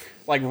bit.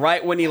 Like,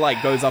 right when he,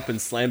 like, goes up and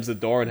slams the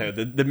door on her,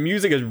 the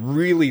music is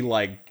really,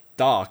 like,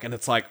 dark. And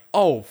it's like,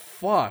 oh,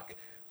 fuck.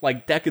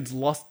 Like, Deckard's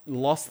lost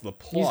the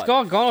plot. He's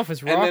gone off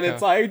his rocker. And then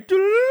it's like...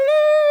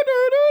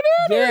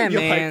 Yeah, You're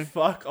man. like,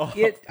 fuck off.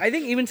 I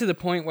think even to the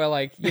point where,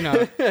 like, you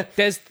know,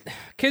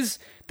 because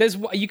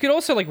you could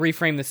also, like,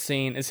 reframe the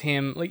scene as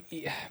him, like,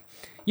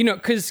 you know,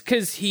 because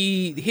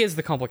here's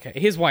the complication.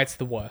 Here's why it's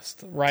the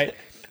worst, right?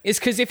 Is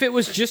because if it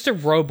was just a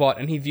robot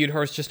and he viewed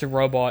her as just a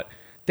robot,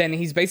 then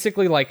he's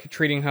basically, like,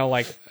 treating her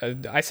like,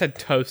 I said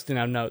toast in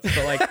our notes,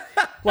 but,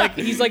 like,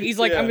 he's like,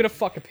 Yeah. I'm gonna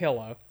fuck a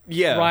pillow.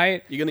 Yeah.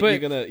 Right? You're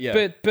gonna,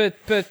 yeah.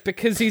 But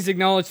because he's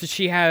acknowledged that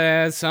she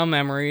has some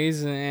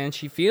memories and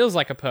she feels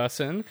like a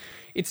person,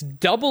 it's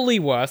doubly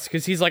worse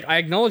because he's like, I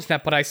acknowledge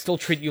that, but I still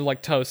treat you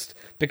like toast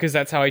because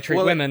that's how I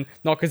treat women,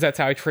 not because that's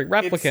how I treat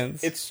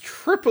replicants. It's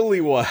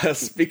triply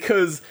worse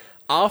because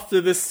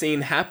after this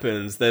scene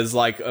happens, there's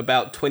like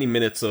about 20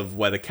 minutes of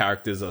where the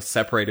characters are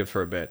separated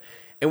for a bit.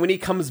 And when he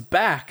comes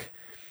back,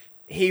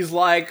 he's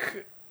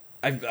like...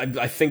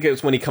 I think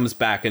it's when he comes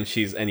back and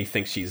he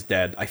thinks she's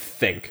dead. I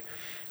think.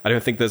 I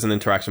don't think there's an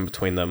interaction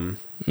between them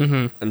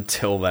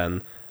until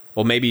then.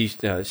 Or maybe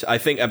I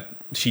think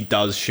she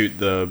does shoot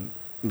the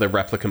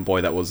replicant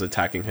boy that was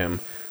attacking him,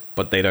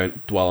 but they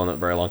don't dwell on it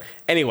very long.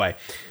 Anyway,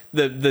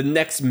 the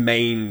next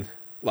main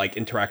like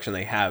interaction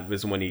they have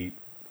is when he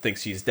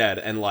thinks she's dead,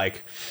 and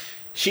like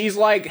she's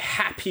like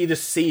happy to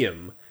see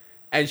him,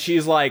 and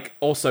she's like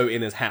also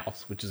in his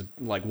house, which is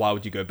like, why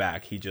would you go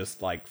back? He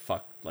just like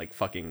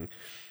fucking.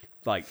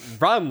 Like,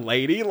 run,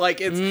 lady.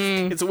 Like,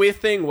 it's a weird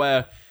thing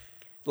where,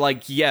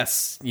 like,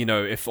 yes, you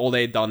know, if all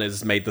they'd done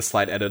is made the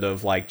slight edit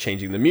of, like,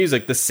 changing the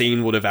music, the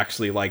scene would have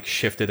actually, like,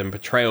 shifted in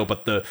portrayal,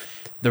 but the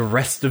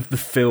rest of the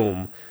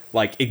film,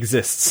 like,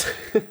 exists.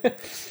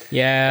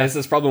 Yeah. There's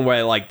this problem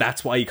where, like,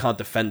 that's why you can't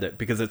defend it,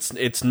 because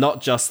it's not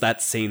just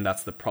that scene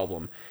that's the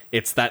problem.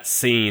 It's that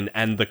scene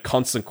and the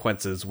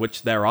consequences,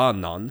 which there are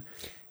none,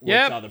 which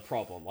are the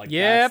problem. Like,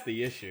 that's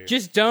the issue.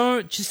 Just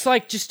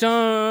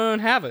don't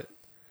have it.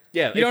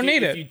 Yeah, you don't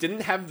need it. If you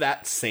didn't have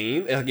that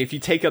scene, like if you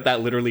take out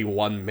that literally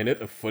 1 minute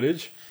of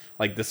footage,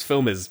 like this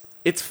film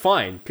it's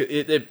fine.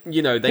 It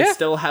you know, they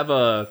still have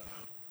a,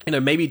 you know,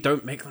 maybe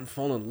don't make them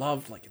fall in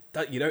love. Like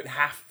you don't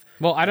have.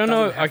 Well, I don't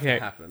know.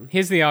 Okay,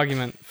 here's the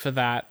argument for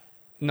that.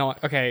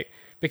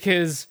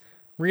 Because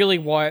really,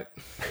 what?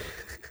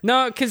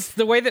 No, because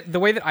the way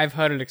that I've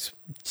heard it,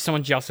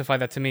 someone justify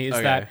that to me is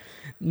that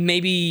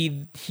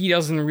maybe he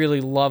doesn't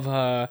really love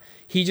her.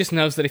 He just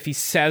knows that if he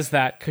says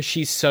that because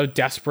she's so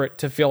desperate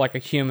to feel like a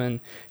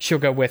human, she'll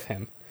go with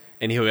him.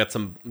 And he'll get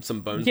some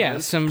bones. Yeah,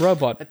 some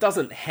robot. It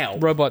doesn't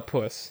help. Robot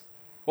puss.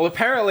 Well,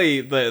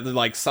 apparently, the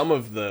like some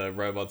of the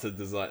robots are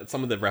designed.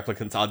 Some of the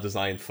replicants are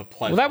designed for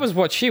pleasure. Well, that was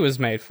what she was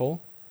made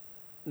for.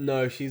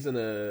 No,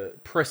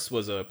 Pris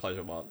was a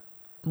pleasure bot.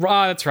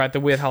 Right, that's right. The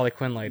weird Harley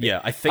Quinn lady.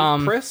 Yeah, I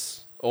think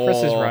Pris. Pris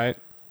is right.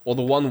 Or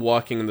the one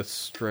working in the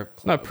strip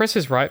club. No, Pris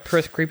is right.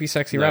 Pris, creepy,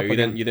 sexy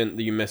replicant.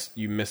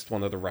 You missed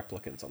one of the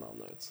replicants on our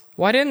notes.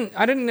 Well, I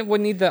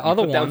didn't need the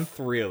other put one. Down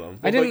 3 of them.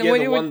 Well, I didn't.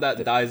 the one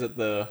that dies at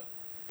the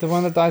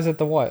one that dies at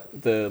the what?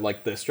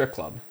 The strip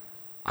club.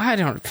 I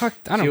don't.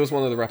 She was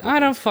one of the replicants. I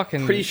don't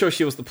fucking. Pretty sure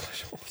she was the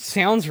pleasure.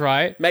 Sounds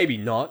right. Maybe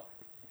not.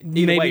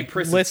 Either way,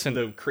 Pris is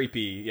the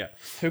creepy. Yeah.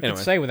 Who could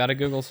say without a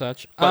Google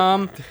search?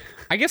 I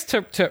guess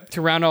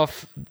to round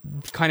off,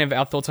 kind of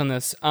our thoughts on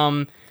this.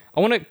 I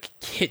want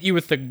to hit you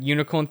with the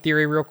unicorn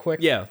theory real quick.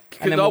 Yeah,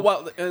 and the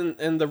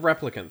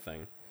replicant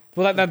thing.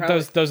 Well,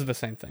 those are the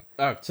same thing.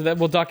 Oh. So that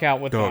we'll duck out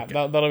with that.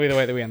 That'll be the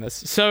way that we end this.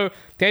 So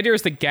the idea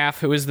is the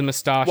Gaff, who is the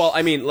moustache. Well,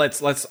 I mean,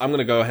 let's. I'm going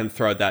to go ahead and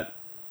throw out that.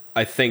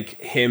 I think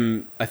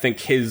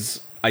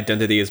his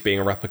identity as being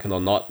a replicant or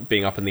not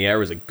being up in the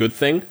air is a good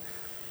thing.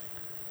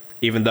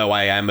 Even though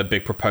I am a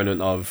big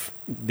proponent of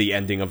the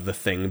ending of the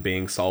thing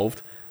being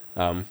solved.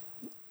 I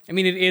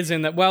mean, it is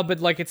in that. Well, but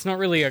like, it's not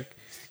really a.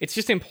 It's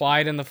just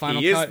implied in the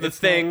final cut. He is the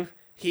thing.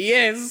 He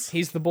is.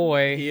 He's the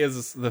boy. He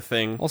is the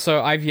thing.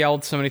 Also, I've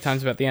yelled so many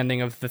times about the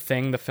ending of The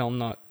Thing, the film,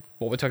 not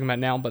what we're talking about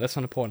now, but that's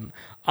not important.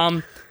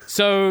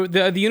 So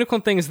the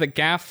unicorn thing is that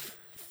Gaff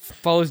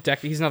follows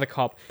Deckard. He's another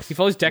cop. He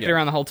follows Deckard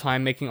around the whole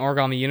time, making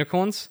origami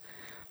unicorns.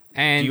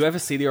 And do you ever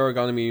see the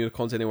origami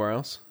unicorns anywhere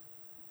else?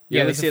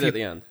 You only see it at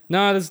the end.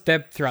 No, there's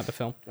Deb throughout the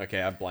film.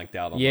 Okay, I blanked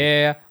out on that.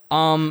 Yeah.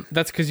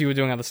 That's because you were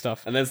doing other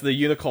stuff. And there's the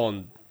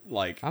unicorn.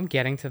 Like, I'm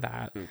getting to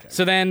that. Okay.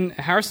 So then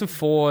Harrison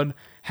Ford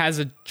has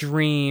a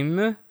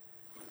dream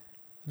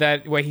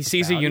where he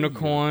sees a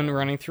unicorn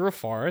running through a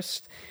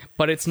forest,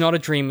 but it's not a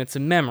dream, it's a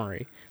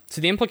memory.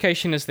 So the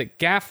implication is that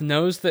Gaff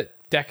knows that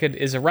Deckard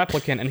is a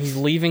replicant, and he's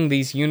leaving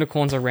these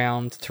unicorns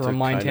around to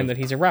remind him that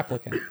he's a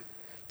replicant.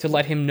 to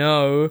let him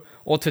know,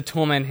 or to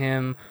torment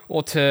him,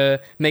 or to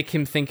make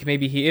him think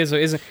maybe he is or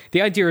isn't.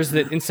 The idea is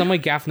that in some way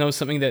Gaff knows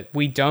something that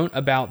we don't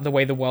about the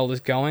way the world is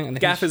going. And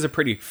Gaff is a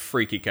pretty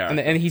freaky character.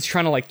 and he's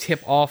trying to like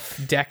tip off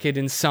Deckard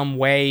in some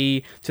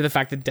way to the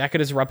fact that Deckard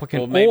is a replicant.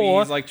 Well, maybe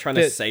or he's like trying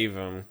to save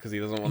him because he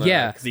doesn't want to.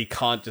 Yeah. Because he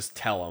can't just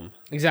tell him.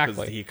 Exactly.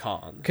 Because he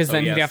can't. Because So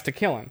then he he'd has- have to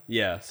kill him.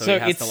 Yeah, so So he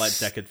has to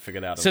it's- let Deckard figure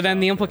it out. So then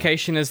the himself,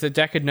 implication is that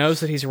Deckard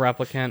knows that he's a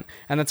replicant,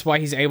 and that's why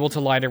he's able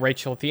to lie to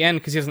Rachel at the end,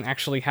 because he doesn't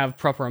actually have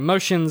proper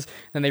emotions,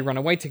 and they run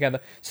away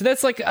together. So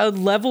that's like a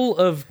level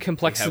of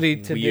complexity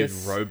have to weird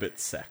this. robot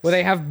sex. Where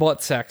they have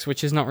bot sex,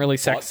 which is not really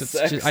sex. Bot It's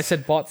sex? Just, I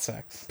said bot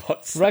sex.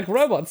 butt sex. Like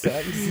robot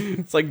sex.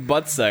 It's like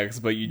butt sex,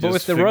 but you But just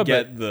with the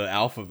forget robot. the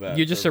alphabet.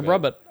 You're just for a bit.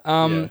 robot.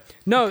 Yeah.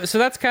 No, so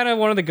that's kind of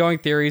one of the going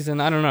theories, and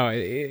I don't know.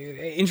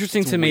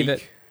 Interesting to me weak.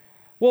 that.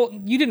 Well,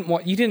 you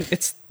didn't.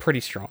 It's pretty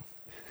strong.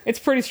 It's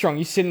pretty strong.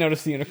 You should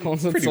notice the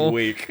unicorns. That's Pretty all.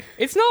 weak.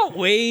 It's not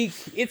weak.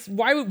 It's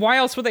why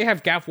else would they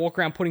have Gaff walk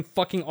around putting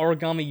fucking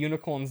origami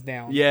unicorns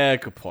down? Yeah,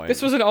 good point.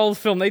 This was an old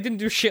film. They didn't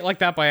do shit like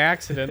that by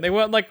accident. They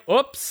weren't like,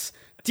 oops,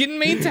 didn't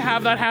mean to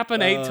have that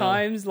happen 8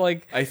 times.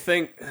 Like, I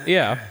think.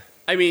 yeah.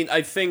 I mean,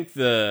 I think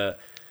the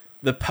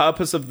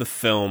purpose of the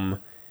film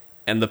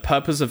and the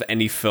purpose of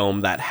any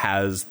film that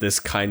has this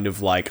kind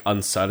of like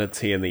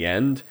uncertainty in the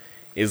end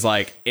is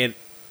like it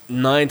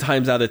 9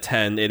 times out of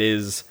 10 it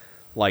is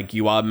like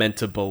you are meant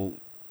to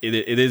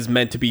it is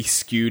meant to be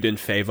skewed in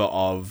favor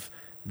of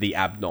the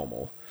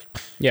abnormal.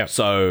 Yeah.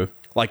 So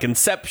like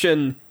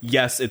Inception,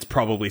 yes, it's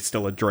probably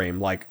still a dream.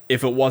 Like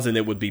if it wasn't,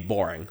 it would be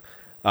boring.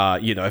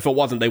 If it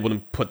wasn't, they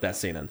wouldn't put that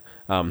scene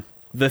in.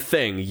 The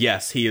Thing,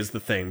 yes, he is the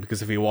Thing,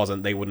 because if he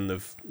wasn't, they wouldn't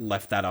have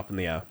left that up in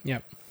the air.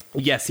 Yep.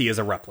 Yes, he is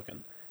a replicant,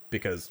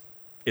 because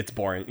it's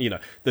boring.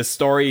 The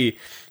story,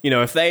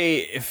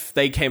 if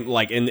they came,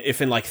 like, if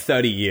in like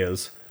 30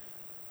 years,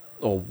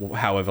 or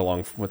however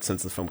long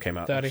since the film came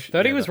out. 30.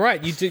 30 was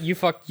right. You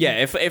fucked. Yeah,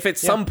 if at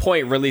some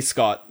point Ridley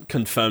Scott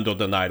confirmed or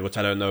denied, which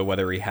I don't know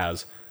whether he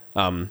has,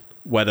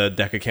 whether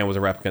Deckard Cameron was a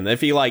replicant.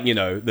 If he, like,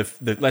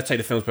 let's say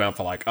the film's been out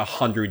for like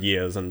 100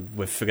 years and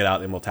we've figured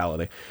out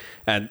immortality,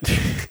 and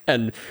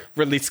and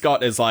Ridley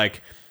Scott is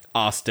like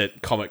asked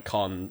at Comic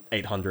Con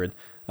 800,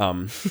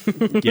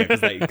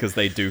 because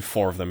they do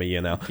 4 of them a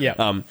year now.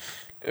 Yeah.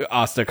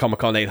 Asked at Comic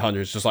Con 800,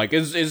 is just like,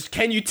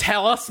 can you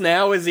tell us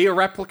now? Is he a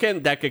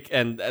replicant? Deckard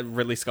and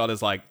Ridley Scott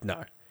is like,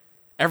 no.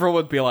 Everyone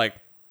would be like,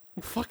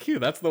 fuck you.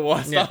 That's the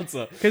worst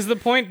answer. Because the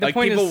point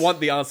People is, want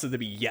the answer to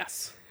be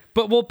yes.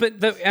 but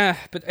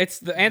it's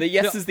the The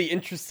yes is the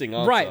interesting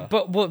answer. right.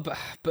 But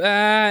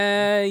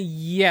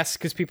yes,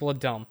 because people are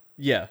dumb.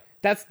 Yeah.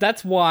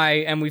 That's why,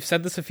 and we've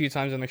said this a few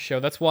times on the show.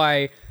 That's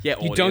why Yeah,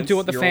 you don't do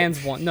what the audience,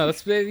 fans want. No,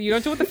 you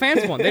don't do what the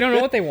fans want. They don't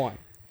know what they want.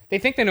 They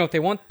think they know what they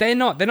want. They're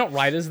not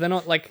writers. They're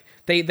not like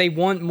they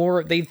want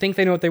more. They think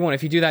they know what they want.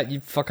 If you do that, you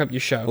fuck up your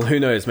show. Well, who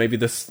knows? Maybe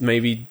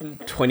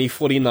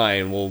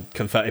 2049 will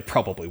confirm. It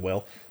probably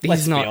will.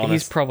 Let's He's be not. honest.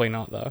 He's probably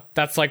not though.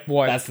 That's like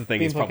what. That's the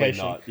thing, he's probably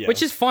implication. not, yeah.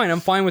 Which is fine. I'm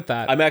fine with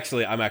that. I'm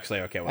actually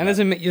okay with and that.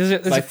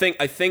 there's I a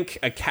think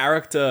a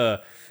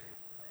character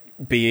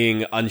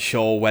being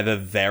unsure whether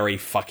they're a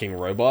fucking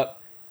robot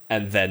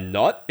and they're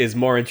not is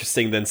more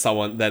interesting than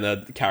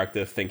a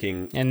character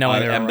thinking And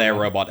knowing they're a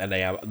robot and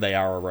they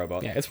are a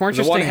robot. Yeah, it's more On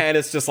the one interesting- hand,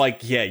 it's just like,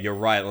 yeah, you're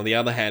right. On the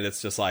other hand,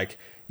 it's just like,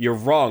 you're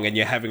wrong and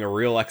you're having a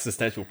real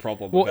existential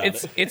problem. well,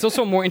 about it's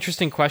also a more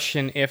interesting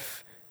question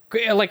if.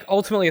 Like,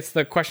 ultimately, it's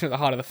the question at the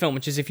heart of the film,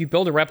 which is if you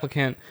build a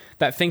replicant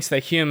that thinks they're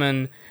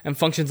human and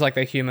functions like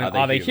they're human,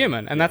 are they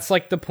human? And that's,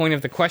 like, the point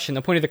of the question.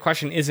 The point of the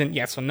question isn't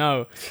yes or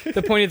no.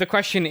 The point of the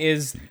question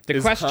is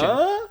the question.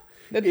 Huh?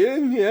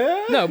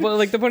 Yeah. No, but,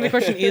 like, the point of the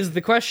question is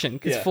the question,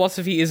 because Yeah.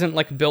 philosophy isn't,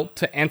 like, built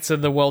to answer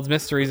the world's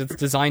mysteries. It's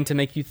designed to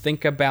make you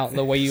think about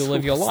the way you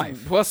live your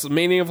life. What's the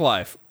meaning of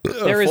life?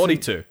 There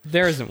 42.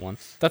 There isn't one.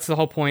 That's the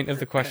whole point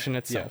of the question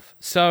itself.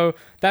 So,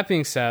 that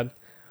being said,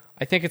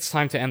 I think it's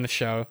time to end the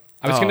show.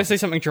 I was Oh. going to say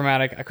something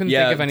dramatic. I couldn't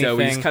Yeah, think of anything.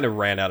 we just kind of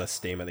ran out of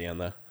steam at the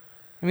end there.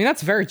 I mean,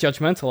 that's very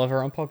judgmental of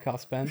our own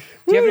podcast, Ben. Do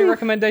you have any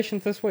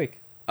recommendations this week?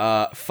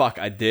 Fuck,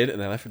 I did,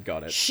 and then I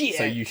forgot it. Shit.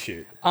 So you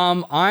shoot.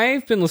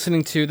 I've been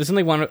listening to. There's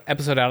only one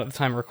episode out at the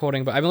time of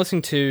recording, but I've been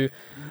listening to.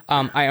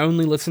 I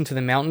only listen to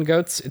the Mountain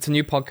Goats. It's a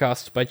new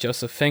podcast by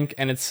Joseph Fink,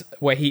 and it's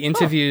where he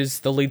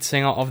interviews the lead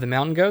singer of the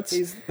Mountain Goats.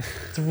 It's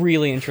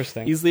really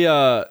interesting. He's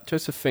the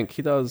Joseph Fink.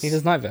 He does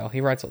Night Vale. He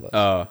writes all this.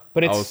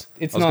 but it's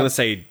I was not- going to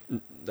say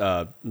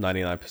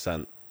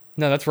 99%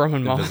 No, that's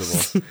Roman Mars.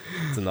 invisible.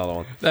 It's another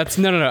one. That's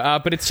no.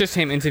 But it's just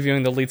him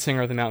interviewing the lead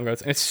singer of the Mountain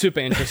Goats, and it's super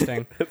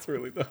interesting. That's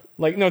really dumb.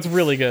 Like, no, it's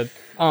really good.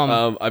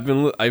 I've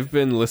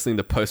been listening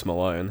to Post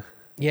Malone.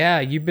 Yeah,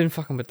 you've been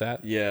fucking with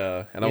that.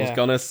 Yeah, and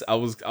Yeah. I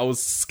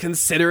was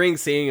considering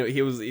seeing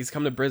he's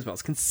coming to Brisbane. I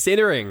was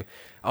considering.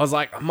 I was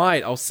like,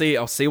 I'll see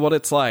what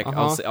it's like.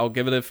 I'll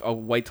give it I'll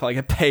wait till I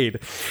get paid.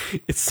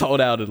 It's sold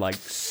out in like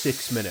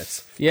 6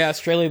 minutes. Yeah,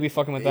 Australia will be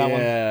fucking with that one.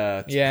 Yeah,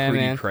 it's Yeah,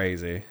 pretty man.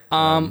 crazy.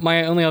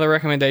 My only other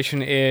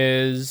recommendation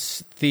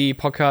is the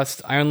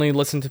podcast. I only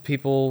listen to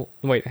people.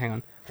 Wait, hang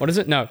on. What is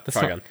it? No, that's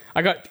Try not.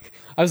 again.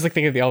 I was like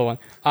thinking of the other one.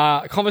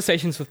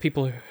 Conversations with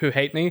People Who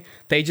Hate Me.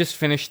 They just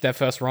finished their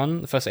first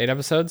run, the first 8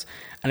 episodes,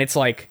 and it's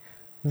like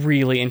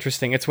really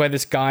interesting. It's where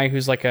this guy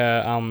who's like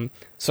a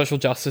social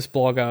justice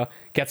blogger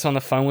gets on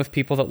the phone with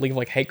people that leave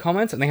like hate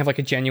comments, and they have like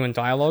a genuine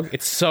dialogue.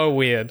 It's so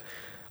weird.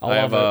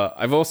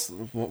 I've also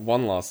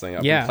one last thing.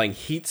 I've been playing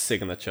Heat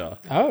Signature.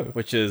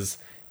 Which is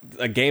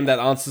a game that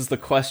answers the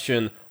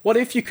question: what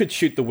if you could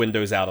shoot the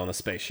windows out on a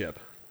spaceship?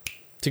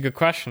 It's a good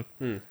question.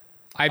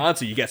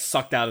 Answer: you get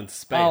sucked out into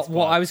space.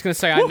 Well, I was going to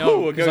say I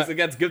know. It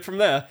gets good from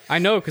there. I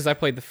know because I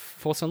played The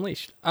Force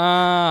Unleashed.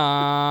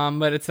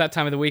 But it's that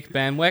time of the week,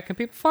 Ben. Where can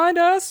people find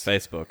us?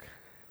 Facebook,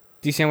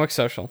 DCMWorks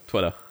Social,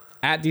 Twitter,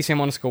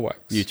 @DCM_Works,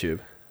 YouTube,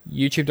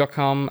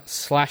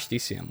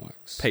 YouTube.com/DCMWorks,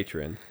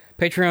 Patreon,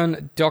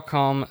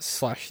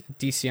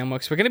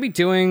 Patreon.com/DCMWorks. We're going to be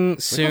doing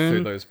soon. We got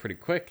through those pretty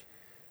quick.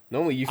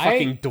 Normally, you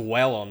fucking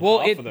dwell on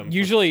half of them. It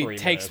usually for 3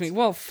 takes minutes. me.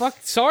 Well, fuck.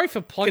 Sorry for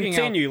plugging.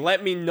 Continue.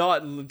 Let me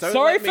not. Don't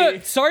Sorry let me, for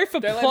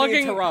don't plugging. Let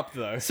me interrupt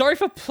though. Sorry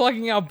for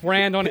plugging our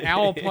brand on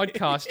our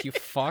podcast. You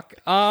fuck.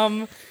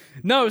 No.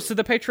 So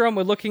the Patreon,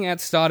 we're looking at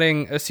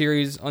starting a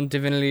series on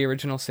Divinity: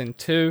 Original Sin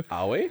 2.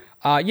 Are we?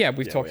 Yeah,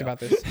 we've talked about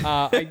this.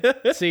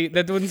 See,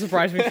 that wouldn't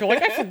surprise me. I feel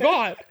like I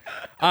forgot.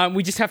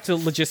 We just have to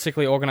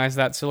logistically organize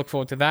that, so look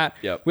forward to that.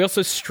 Yep. We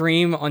also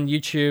stream on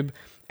YouTube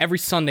every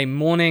Sunday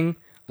morning.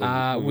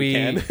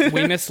 We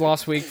missed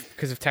last week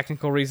because of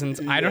technical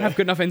reasons. I don't have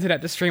good enough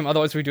internet to stream,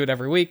 otherwise we do it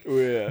every week.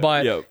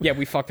 But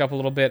we fucked up a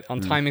little bit on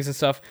timings and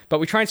stuff. But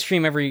we try and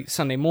stream every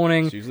Sunday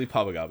morning. It's usually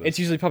Public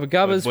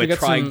Gubbers. We're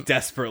trying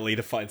desperately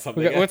to find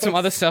something. We got some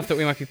other stuff that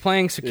we might be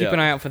playing, so keep an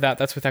eye out for that.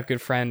 That's with our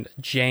good friend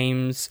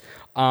James.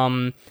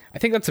 I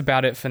think that's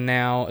about it for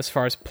now as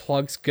far as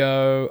plugs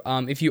go.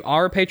 If you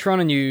are a patron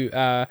and you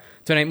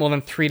donate more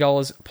than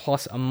 $3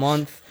 plus a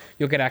month,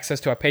 you'll get access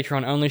to our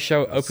Patreon-only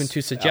show, Open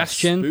to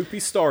Suggestion, spooky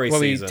story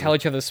where season. we tell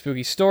each other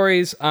spooky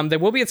stories. There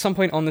will be at some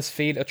point on this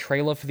feed a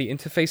trailer for the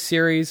Interface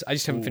series. I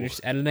just haven't finished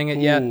editing it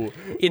yet.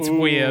 It's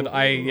weird.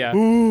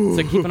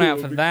 So keep an eye out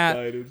for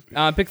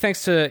that. Big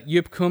thanks to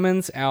Yoop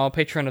Kumans, our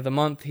patron of the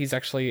month. He's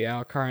actually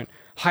our current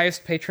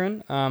highest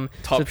patron.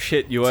 Top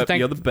shit, you're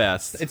the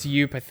best. It's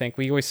Yoop, I think.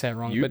 We always say it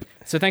wrong. Yoop. But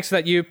so thanks for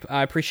that, Yoop.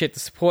 I appreciate the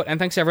support. And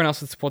thanks to everyone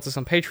else that supports us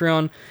on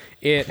Patreon.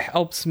 It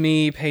helps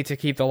me pay to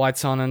keep the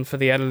lights on and for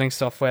the editing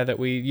software that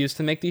we use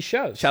to make these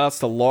shows. Shoutouts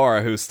to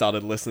Laura, who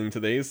started listening to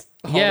these.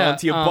 Hold on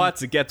to your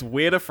butts. It gets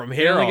weirder from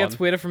here on. It gets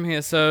weirder from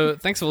here. So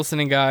thanks for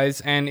listening,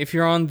 guys. And if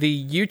you're on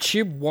the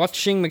YouTube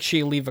watching, make sure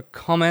you leave a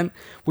comment.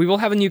 We will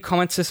have a new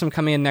comment system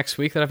coming in next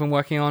week that I've been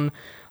working on.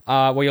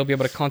 Where you'll be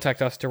able to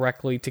contact us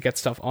directly to get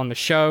stuff on the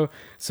show.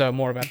 So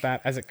more about that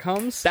as it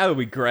comes. That would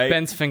be great.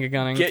 Ben's finger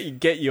gunning.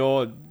 Get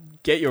your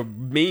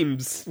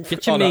memes.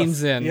 Get your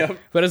memes in. Yep.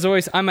 But as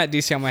always, I'm at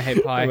DC on my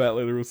hate pie. I'm at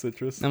Literal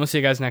Citrus. And we'll see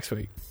you guys next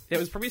week. There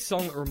was probably a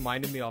song that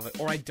reminded me of it,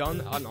 or I'd done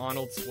an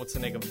Arnold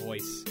Schwarzenegger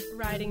voice.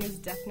 Writing is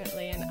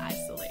definitely an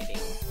isolating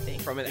thing.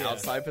 From an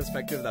outside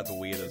perspective, that's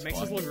weird as It makes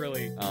fuck. us look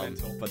really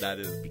mental. But that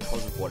is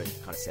because of what it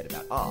kind of said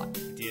about art.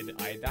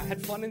 I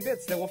had fun in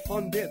bits. There were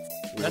fun bits.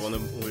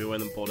 We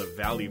went and bought a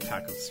value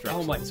pack of straps.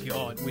 Oh my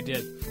god, we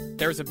did.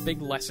 There's a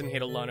big lesson here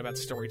to learn about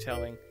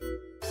storytelling.